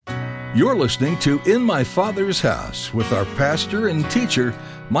You're listening to In My Father's House with our pastor and teacher,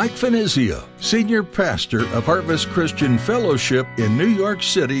 Mike Finizio, senior pastor of Harvest Christian Fellowship in New York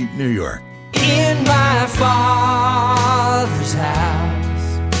City, New York. In my Father's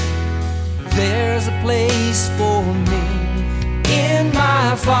house, there's a place for me. In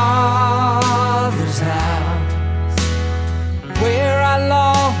my Father's house, where I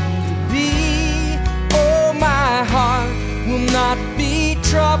long to be. Oh, my heart will not be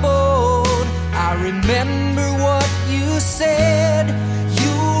troubled. I remember what you said.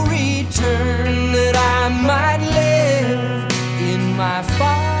 You'll return that I might live in my Father's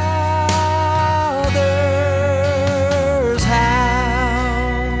house.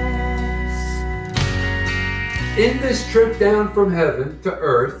 In this trip down from heaven to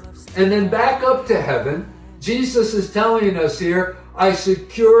earth and then back up to heaven, Jesus is telling us here, I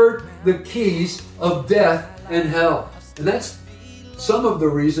secured the keys of death and hell. And that's some of the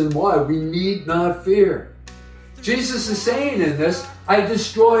reason why we need not fear. Jesus is saying in this, I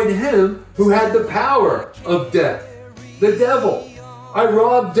destroyed him who had the power of death, the devil. I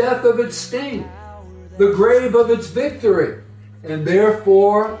robbed death of its sting, the grave of its victory, and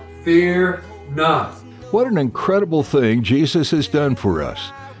therefore fear not. What an incredible thing Jesus has done for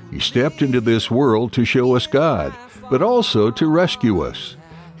us. He stepped into this world to show us God, but also to rescue us.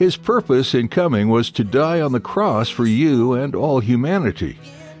 His purpose in coming was to die on the cross for you and all humanity.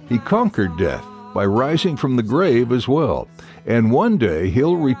 He conquered death by rising from the grave as well, and one day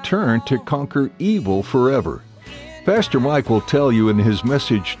he'll return to conquer evil forever. Pastor Mike will tell you in his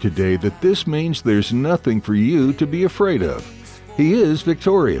message today that this means there's nothing for you to be afraid of. He is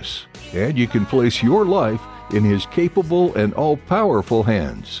victorious, and you can place your life in his capable and all-powerful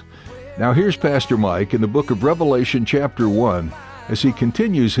hands. Now here's Pastor Mike in the book of Revelation chapter 1, as he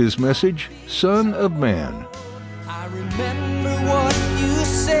continues his message, Son of Man. I remember what you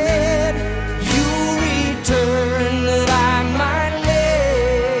said. You return that I might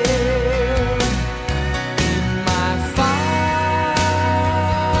live in my Father's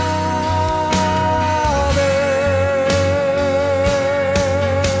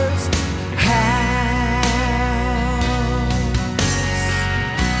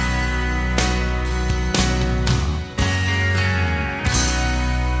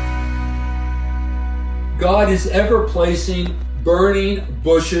God is ever placing burning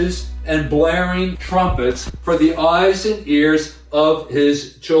bushes and blaring trumpets for the eyes and ears of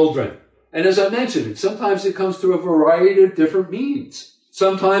his children. And as I mentioned, sometimes it comes through a variety of different means.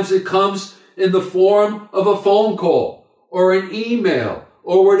 Sometimes it comes in the form of a phone call or an email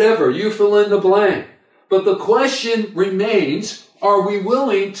or whatever. You fill in the blank. But the question remains, are we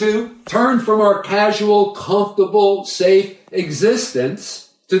willing to turn from our casual, comfortable, safe existence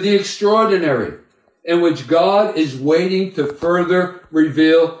to the extraordinary, in which God is waiting to further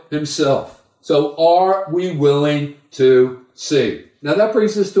reveal himself? So are we willing to see? Now that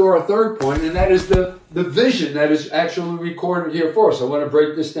brings us to our third point, and that is the vision that is actually recorded here for us. I want to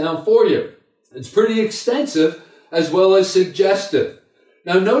break this down for you. It's pretty extensive as well as suggestive.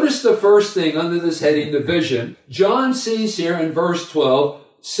 Now notice the first thing under this heading, the vision. John sees here in verse 12,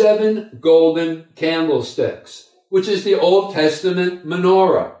 7 golden candlesticks, which is the Old Testament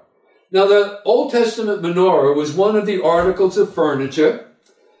menorah. Now, the Old Testament menorah was one of the articles of furniture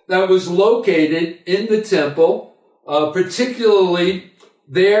that was located in the temple, particularly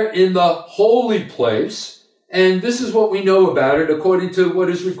there in the holy place. And this is what we know about it according to what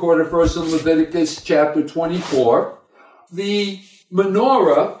is recorded for us in Leviticus chapter 24. The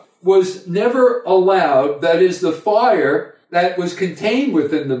menorah was never allowed, that is, the fire that was contained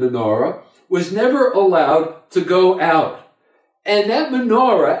within the menorah was never allowed to go out. And that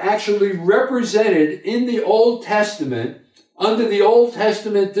menorah actually represented in the Old Testament, under the Old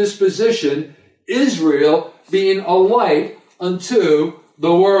Testament disposition, Israel being a light unto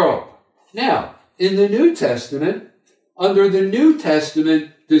the world. Now, in the New Testament, under the New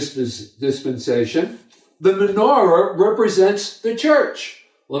Testament dispensation, the menorah represents the church.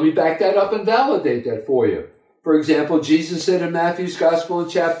 Let me back that up and validate that for you. For example, Jesus said in Matthew's Gospel in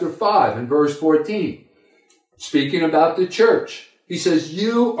chapter 5 and verse 14, speaking about the church, he says,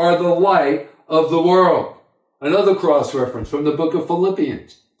 you are the light of the world. Another cross-reference from the book of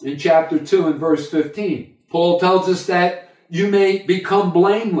Philippians in chapter 2 and verse 15. Paul tells us that you may become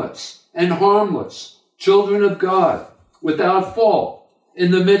blameless and harmless, children of God, without fault, in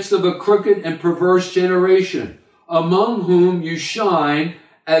the midst of a crooked and perverse generation, among whom you shine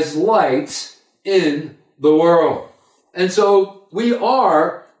as lights in the world. And so we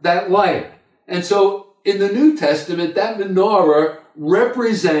are that light. And so in the New Testament, that menorah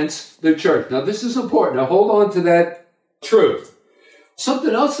represents the church. Now, this is important. Now, hold on to that truth.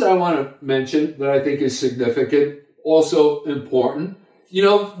 Something else that I want to mention that I think is significant, also important. You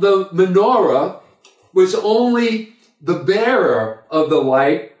know, the menorah was only the bearer of the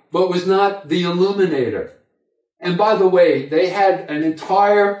light, but was not the illuminator. And by the way, they had an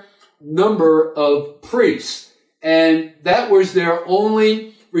entire number of priests, and that was their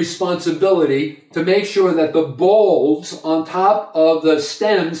only responsibility, to make sure that the bowls on top of the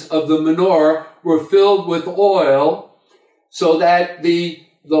stems of the menorah were filled with oil, so that the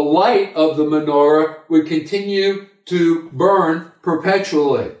light of the menorah would continue to burn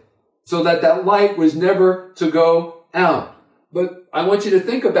perpetually, so that that light was never to go out. But I want you to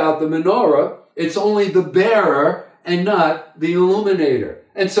think about the menorah. It's only the bearer and not the illuminator.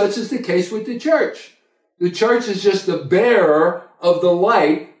 And such is the case with the church. The church is just the bearer of the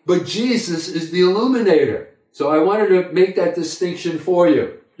light, but Jesus is the illuminator. So I wanted to make that distinction for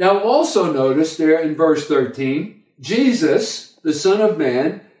you. Now also notice there in verse 13, Jesus, the Son of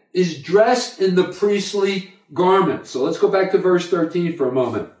Man, is dressed in the priestly garment. So let's go back to verse 13 for a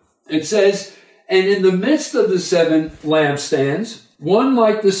moment. It says, "And in the midst of the 7 lampstands, one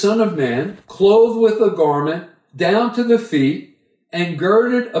like the Son of Man, clothed with a garment down to the feet, and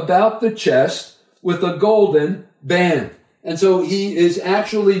girded about the chest with a golden band." And so he is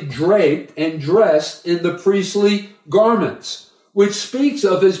actually draped and dressed in the priestly garments, which speaks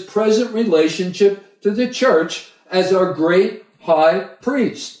of his present relationship to the church as our great high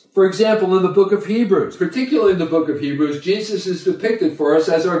priest. For example, in the book of Hebrews, particularly in the book of Hebrews, Jesus is depicted for us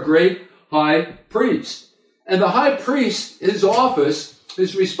as our great high priest. And the high priest, his office,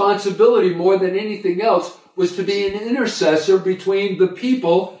 his responsibility more than anything else, was to be an intercessor between the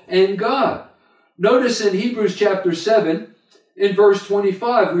people and God. Notice in Hebrews chapter 7, in verse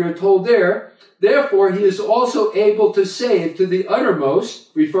 25, we are told there, "Therefore he is also able to save to the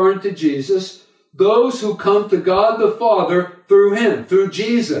uttermost," referring to Jesus, "those who come to God the Father through him," through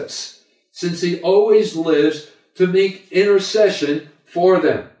Jesus, "since he always lives to make intercession for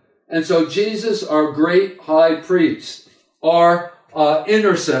them." And so Jesus, our great high priest, our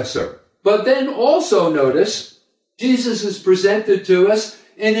intercessor. But then also notice, Jesus is presented to us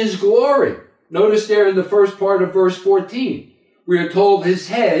in his glory. Notice there in the first part of verse 14, we are told his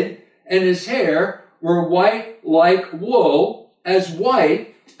head and his hair were white like wool, as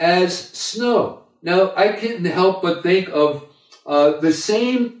white as snow. Now, I can't help but think of the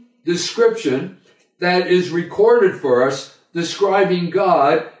same description that is recorded for us describing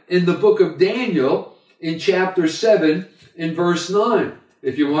God in the book of Daniel in chapter 7 in verse 9.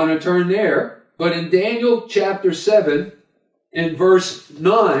 If you want to turn there. But in Daniel chapter 7 in verse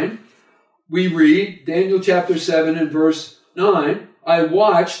 9, we read, Daniel chapter 7 and verse 9, "I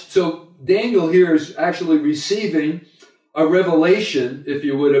watched," so Daniel here is actually receiving a revelation, if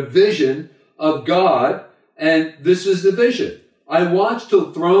you would, a vision of God, and this is the vision. "I watched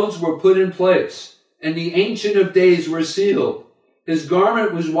till thrones were put in place, and the Ancient of Days were sealed. His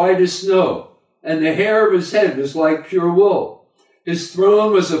garment was white as snow, and the hair of his head was like pure wool. His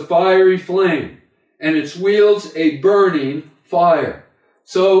throne was a fiery flame, and its wheels a burning fire."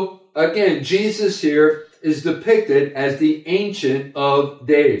 So, again, Jesus here is depicted as the Ancient of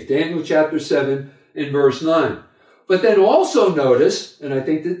Days. Daniel chapter 7 in verse 9. But then also notice, and I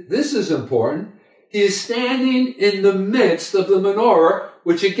think that this is important, he is standing in the midst of the menorah,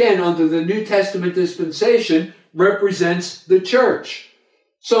 which again, under the New Testament dispensation, represents the church.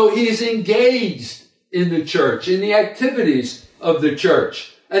 So he is engaged in the church, in the activities of the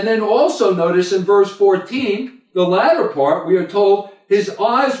church. And then also notice in verse 14, the latter part, we are told his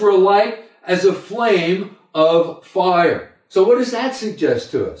eyes were like as a flame of fire. So what does that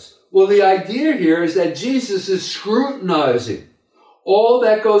suggest to us? Well, the idea here is that Jesus is scrutinizing all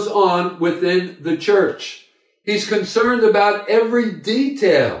that goes on within the church. He's concerned about every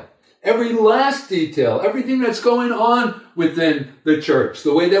detail, every last detail, everything that's going on within the church,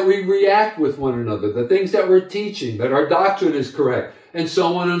 the way that we react with one another, the things that we're teaching, that our doctrine is correct, and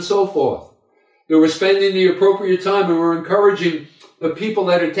so on and so forth. That we're spending the appropriate time, and we're encouraging the people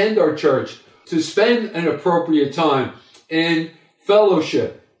that attend our church to spend an appropriate time in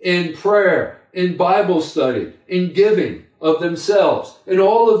fellowship, in prayer, in Bible study, in giving of themselves, in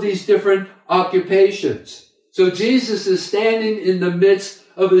all of these different occupations. So Jesus is standing in the midst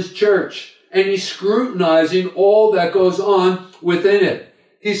of his church, and he's scrutinizing all that goes on within it.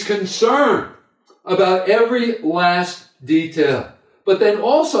 He's concerned about every last detail. But then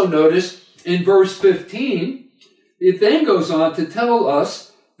also notice in verse 15, it then goes on to tell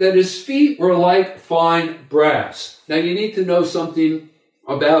us that his feet were like fine brass. Now you need to know something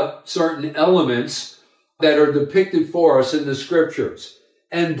about certain elements that are depicted for us in the scriptures.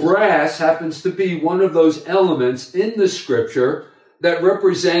 And brass happens to be one of those elements in the scripture that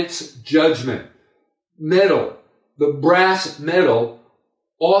represents judgment. Metal, the brass metal,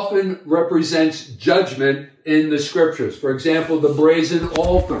 often represents judgment in the scriptures. For example, the brazen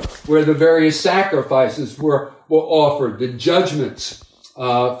altar, where the various sacrifices were offered, the judgments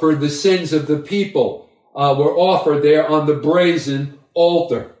for the sins of the people were offered there on the brazen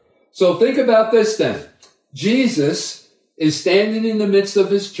altar. So think about this then. Jesus is standing in the midst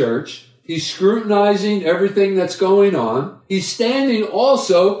of his church. He's scrutinizing everything that's going on. He's standing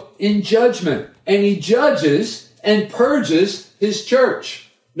also in judgment, and he judges and purges his church.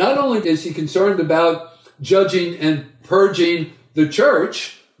 Not only is he concerned about judging and purging the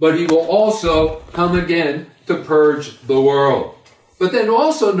church, but he will also come again to purge the world. But then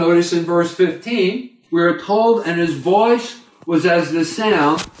also notice in verse 15, we are told, and his voice was as the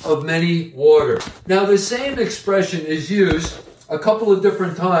sound of many waters. Now, the same expression is used a couple of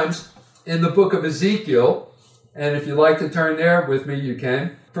different times in the book of Ezekiel. And if you'd like to turn there with me, you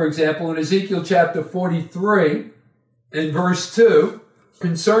can. For example, in Ezekiel chapter 43, in verse 2,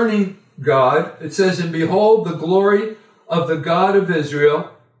 concerning God, it says, "And behold, the glory of the God of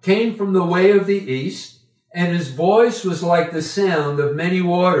Israel came from the way of the east, and his voice was like the sound of many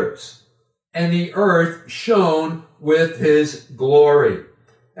waters, and the earth shone with his glory."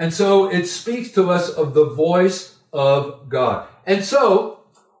 And so it speaks to us of the voice of God. And so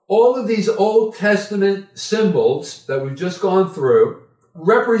all of these Old Testament symbols that we've just gone through,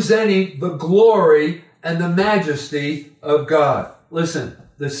 representing the glory and the majesty of God. Listen,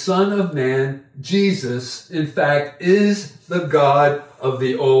 the Son of Man, Jesus, in fact, is the God of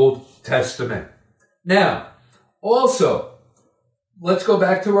the Old Testament. Now, also, let's go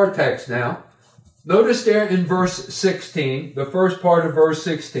back to our text now. Notice there in verse 16, the first part of verse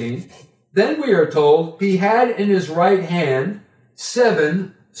 16, then we are told he had in his right hand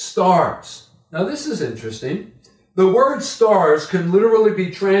 7 stars. Now this is interesting. The word stars can literally be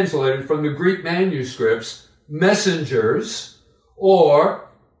translated from the Greek manuscripts, messengers or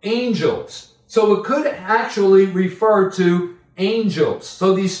angels. So it could actually refer to angels.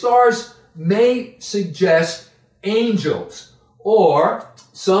 So these stars may suggest angels, or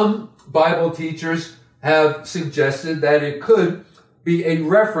some Bible teachers have suggested that it could be a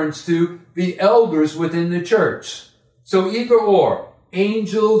reference to the elders within the church. So either or,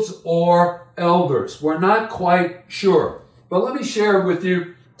 angels or elders. We're not quite sure. But let me share with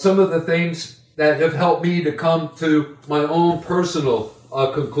you some of the things that have helped me to come to my own personal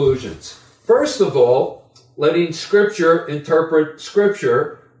conclusions. First of all, letting Scripture interpret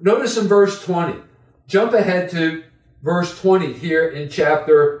Scripture. Notice in verse 20. Jump ahead to verse 20 here in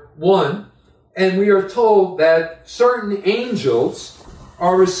chapter 1. And we are told that certain angels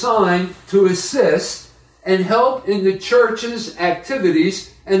are assigned to assist and help in the church's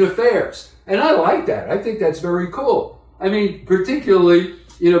activities and affairs. And I like that. I think that's very cool. I mean, particularly,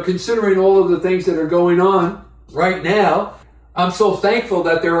 considering all of the things that are going on right now, I'm so thankful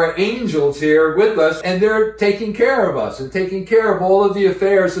that there are angels here with us, and they're taking care of us and taking care of all of the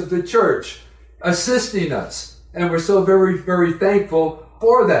affairs of the church, assisting us. And we're so very, very thankful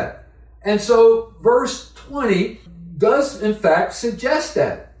for that. And so verse 20 does, in fact, suggest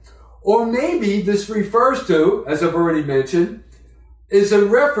that. Or maybe this refers to, as I've already mentioned, is a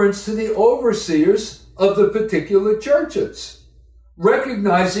reference to the overseers of the particular churches,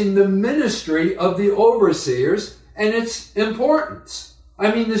 recognizing the ministry of the overseers and its importance.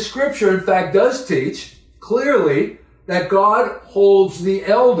 I mean, the Scripture, in fact, does teach clearly that God holds the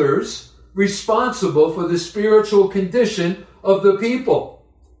elders responsible for the spiritual condition of the people.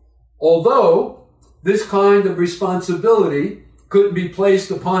 Although this kind of responsibility couldn't be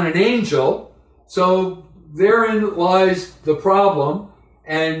placed upon an angel, so therein lies the problem.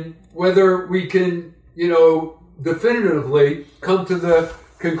 And whether we can, definitively come to the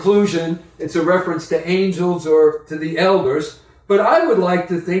conclusion it's a reference to angels or to the elders, but I would like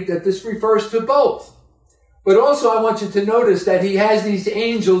to think that this refers to both. But also I want you to notice that he has these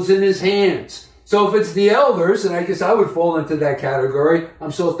angels in his hands. So if it's the elders, and I guess I would fall into that category,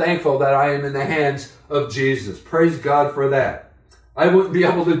 I'm so thankful that I am in the hands of Jesus. Praise God for that. I wouldn't be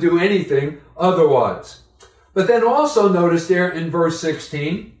able to do anything otherwise. But then also notice there in verse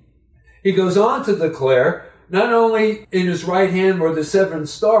 16, he goes on to declare, not only in his right hand were the 7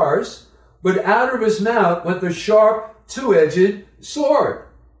 stars, but out of his mouth went the sharp, 2-edged sword.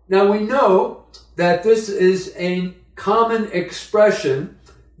 Now we know that this is a common expression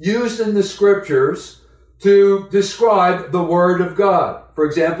used in the Scriptures to describe the Word of God. For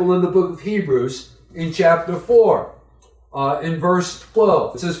example, in the book of Hebrews, in chapter 4, in verse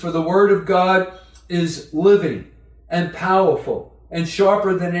 12, it says, "For the Word of God is living and powerful and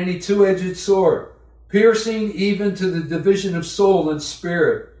sharper than any 2-edged sword, piercing even to the division of soul and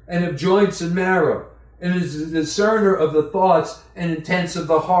spirit, and of joints and marrow, and is a discerner of the thoughts and intents of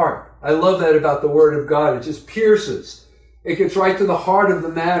the heart. I love that about the Word of God. It just pierces. It gets right to the heart of the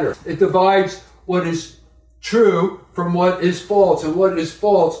matter. It divides what is true from what is false, and what is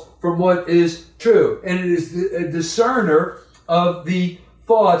false from what is true. And it is a discerner of the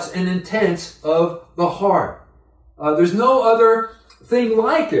thoughts and intents of the heart. There's no other thing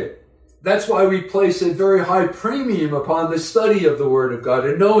like it. That's why we place a very high premium upon the study of the Word of God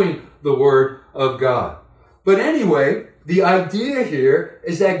and knowing the Word of God. But anyway, the idea here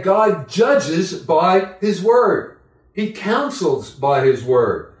is that God judges by His Word. He counsels by His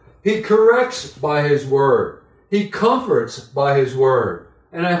Word. He corrects by His Word. He comforts by His Word.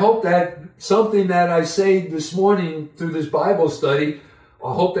 And I hope that something that I say this morning through this Bible study,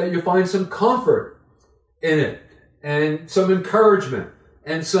 I hope that you find some comfort in it and some encouragement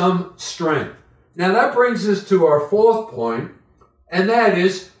and some strength. Now that brings us to our fourth point, and that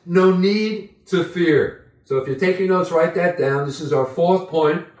is no need to fear. So if you're taking notes, write that down. This is our fourth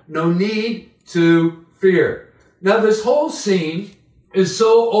point, no need to fear. Now this whole scene is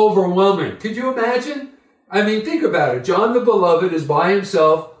so overwhelming. Could you imagine? I mean, think about it. John the Beloved is by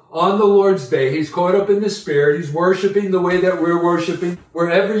himself on the Lord's Day. He's caught up in the Spirit. He's worshiping the way that we're worshiping.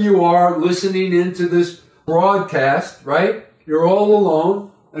 Wherever you are listening into this broadcast, right? You're all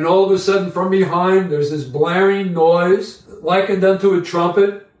alone. And all of a sudden from behind, there's this blaring noise likened unto a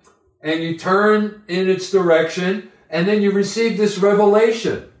trumpet. And you turn in its direction. And then you receive this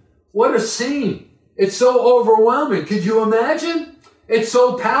revelation. What a scene. It's so overwhelming. Could you imagine? It's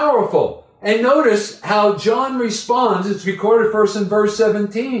so powerful. And notice how John responds. It's recorded first in verse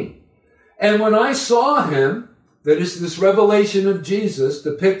 17. And when I saw him, that is this revelation of Jesus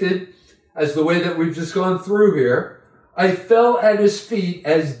depicted as the way that we've just gone through here, I fell at his feet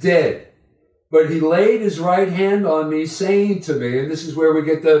as dead. But he laid his right hand on me, saying to me, and this is where we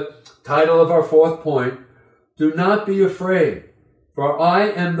get the title of our fourth point, do not be afraid, for I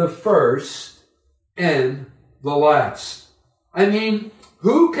am the first and the last. I mean,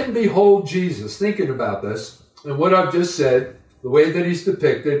 who can behold Jesus, thinking about this, and what I've just said, the way that he's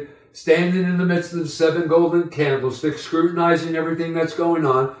depicted, standing in the midst of the 7 golden candlesticks, scrutinizing everything that's going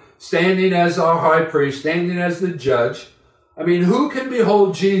on, standing as our high priest, standing as the judge. I mean, who can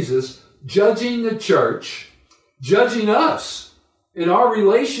behold Jesus judging the church, judging us in our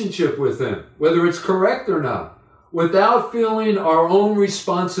relationship with him, whether it's correct or not, without feeling our own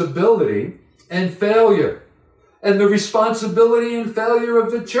responsibility and failure? And the responsibility and failure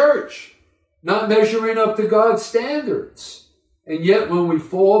of the church, not measuring up to God's standards. And yet when we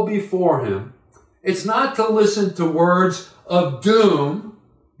fall before him, it's not to listen to words of doom,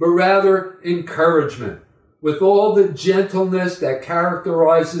 but rather encouragement, with all the gentleness that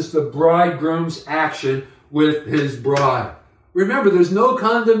characterizes the bridegroom's action with his bride. Remember, there's no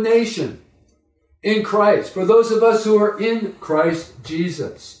condemnation in Christ for those of us who are in Christ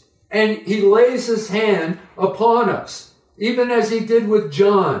Jesus. And he lays his hand upon us, even as he did with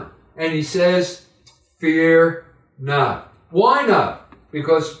John. And he says, fear not. Why not?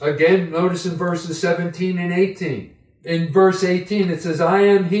 Because, again, notice in verses 17 and 18. In verse 18, it says, I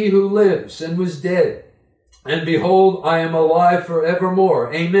am he who lives and was dead. And behold, I am alive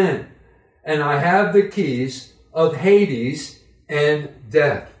forevermore. Amen. And I have the keys of Hades and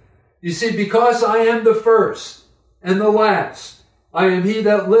death. You see, because I am the first and the last, I am he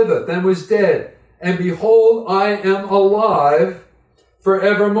that liveth and was dead, and behold, I am alive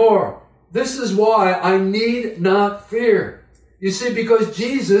forevermore. This is why I need not fear. You see, because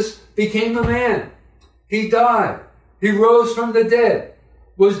Jesus became a man. He died. He rose from the dead,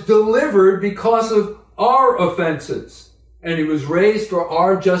 was delivered because of our offenses, and he was raised for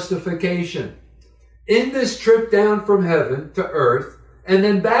our justification. In this trip down from heaven to earth, and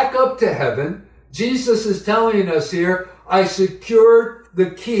then back up to heaven, Jesus is telling us here, I secured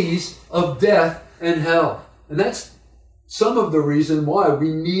the keys of death and hell. And that's some of the reason why we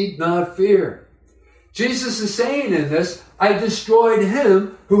need not fear. Jesus is saying in this, I destroyed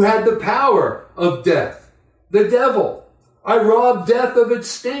him who had the power of death, the devil. I robbed death of its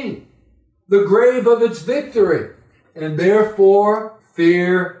sting, the grave of its victory, and therefore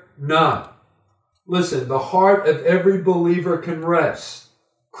fear not. Listen, the heart of every believer can rest.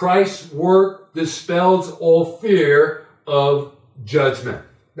 Christ's work dispels all fear of judgment.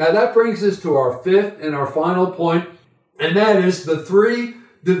 Now that brings us to our fifth and our final point, and that is the 3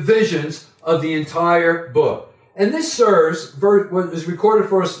 divisions of the entire book. And this serves, what is recorded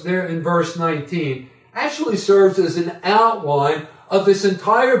for us there in verse 19, actually serves as an outline of this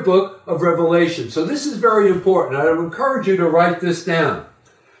entire book of Revelation. So this is very important. I would encourage you to write this down.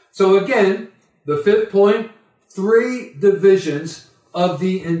 So again, The fifth point, 3 divisions of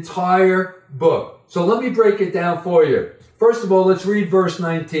the entire book. So let me break it down for you. First of all, let's read verse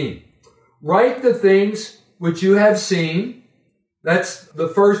 19. Write the things which you have seen. That's the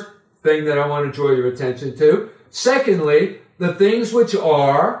first thing that I want to draw your attention to. Secondly, the things which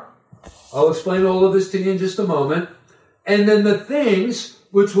are. I'll explain all of this to you in just a moment. And then the things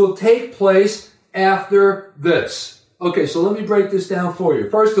which will take place after this. Okay, so let me break this down for you.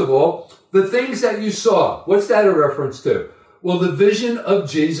 First of all, the things that you saw. What's that a reference to? Well, the vision of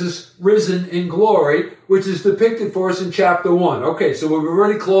Jesus risen in glory, which is depicted for us in chapter 1. Okay, so we've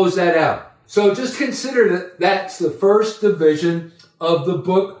already closed that out. So just consider that that's the first division of the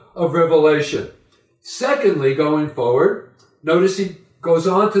book of Revelation. Secondly, going forward, notice he goes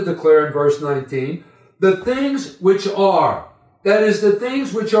on to declare in verse 19, the things which are, that is, the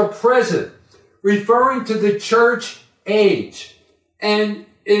things which are present, referring to the church age, and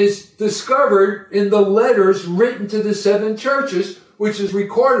is discovered in the letters written to the 7 churches, which is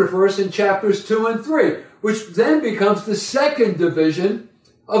recorded for us in chapters 2 and 3, which then becomes the second division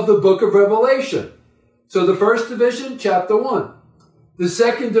of the book of Revelation. So the first division, chapter 1. The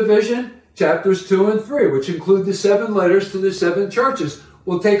second division, chapters 2 and 3, which include the 7 letters to the 7 churches.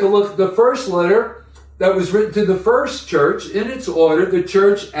 We'll take a look at the first letter that was written to the first church in its order, the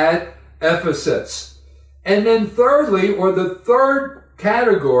church at Ephesus. And then thirdly, or the third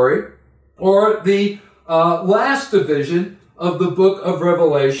category, or the last division of the book of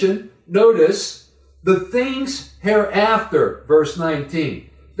Revelation, notice the things hereafter, verse 19.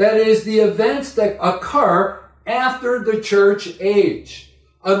 That is, the events that occur after the church age,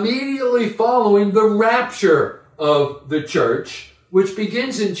 immediately following the rapture of the church, which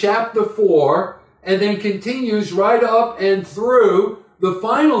begins in chapter 4 and then continues right up and through the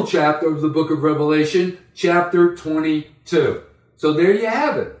final chapter of the book of Revelation, chapter 22. So there you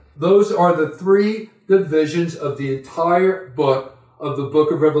have it. Those are the 3 divisions of the entire book of the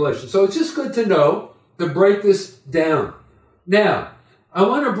book of Revelation. So it's just good to know, to break this down. Now, I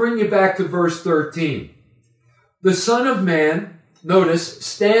want to bring you back to verse 13. The Son of Man, notice,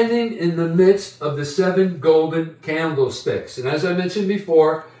 standing in the midst of the 7 golden candlesticks. And as I mentioned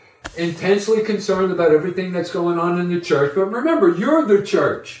before, intensely concerned about everything that's going on in the church. But remember, you're the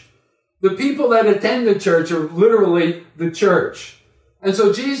church. The people that attend the church are literally the church. And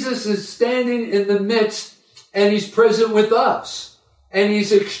so Jesus is standing in the midst, and he's present with us. And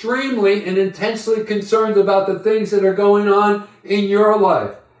he's extremely and intensely concerned about the things that are going on in your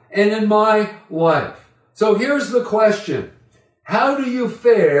life and in my life. So here's the question. How do you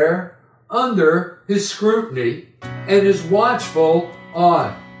fare under his scrutiny and his watchful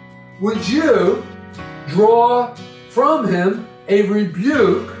eye? Would you draw from him a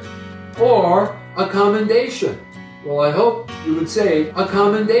rebuke or a commendation? Well, I hope you would say a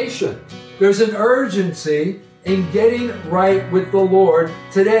commendation. There's an urgency in getting right with the Lord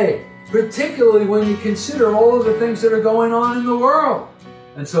today, particularly when you consider all of the things that are going on in the world.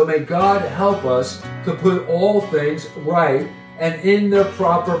 And so may God help us to put all things right and in their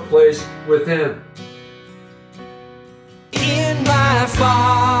proper place with him. In my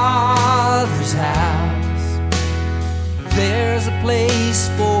Father's house, there's a place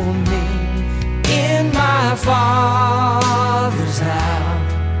for me. In my Father's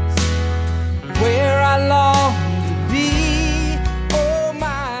house, where I long to be. Oh,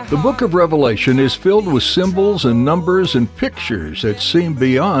 my. The book of Revelation is filled with symbols and numbers and pictures that seem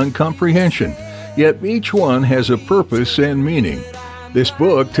beyond comprehension, yet each one has a purpose and meaning. This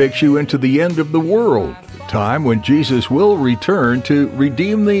book takes you into the end of the world, the time when Jesus will return to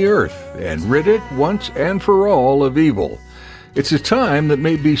redeem the earth and rid it once and for all of evil. It's a time that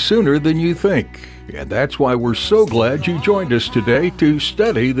may be sooner than you think, and that's why we're so glad you joined us today to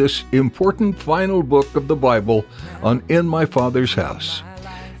study this important final book of the Bible on In My Father's House.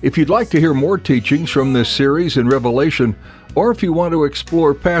 If you'd like to hear more teachings from this series in Revelation, or if you want to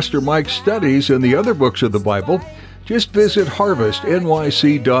explore Pastor Mike's studies in the other books of the Bible, just visit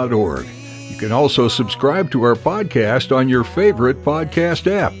harvestnyc.org. You can also subscribe to our podcast on your favorite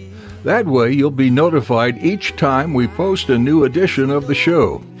podcast app. That way you'll be notified each time we post a new edition of the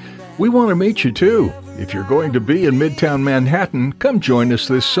show. We want to meet you too. If you're going to be in Midtown Manhattan, come join us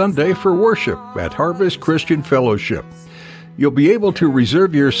this Sunday for worship at Harvest Christian Fellowship. You'll be able to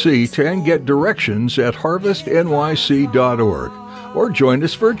reserve your seat and get directions at harvestnyc.org, or join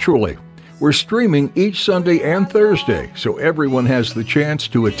us virtually. We're streaming each Sunday and Thursday, so everyone has the chance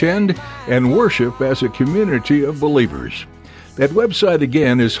to attend and worship as a community of believers. That website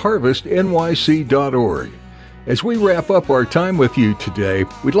again is harvestnyc.org. As we wrap up our time with you today,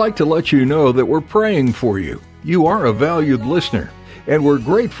 we'd like to let you know that we're praying for you. You are a valued listener, and we're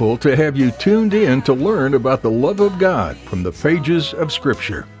grateful to have you tuned in to learn about the love of God from the pages of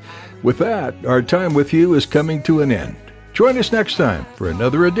Scripture. With that, our time with you is coming to an end. Join us next time for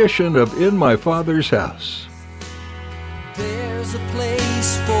another edition of In My Father's House. There's a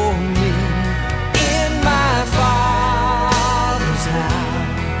place for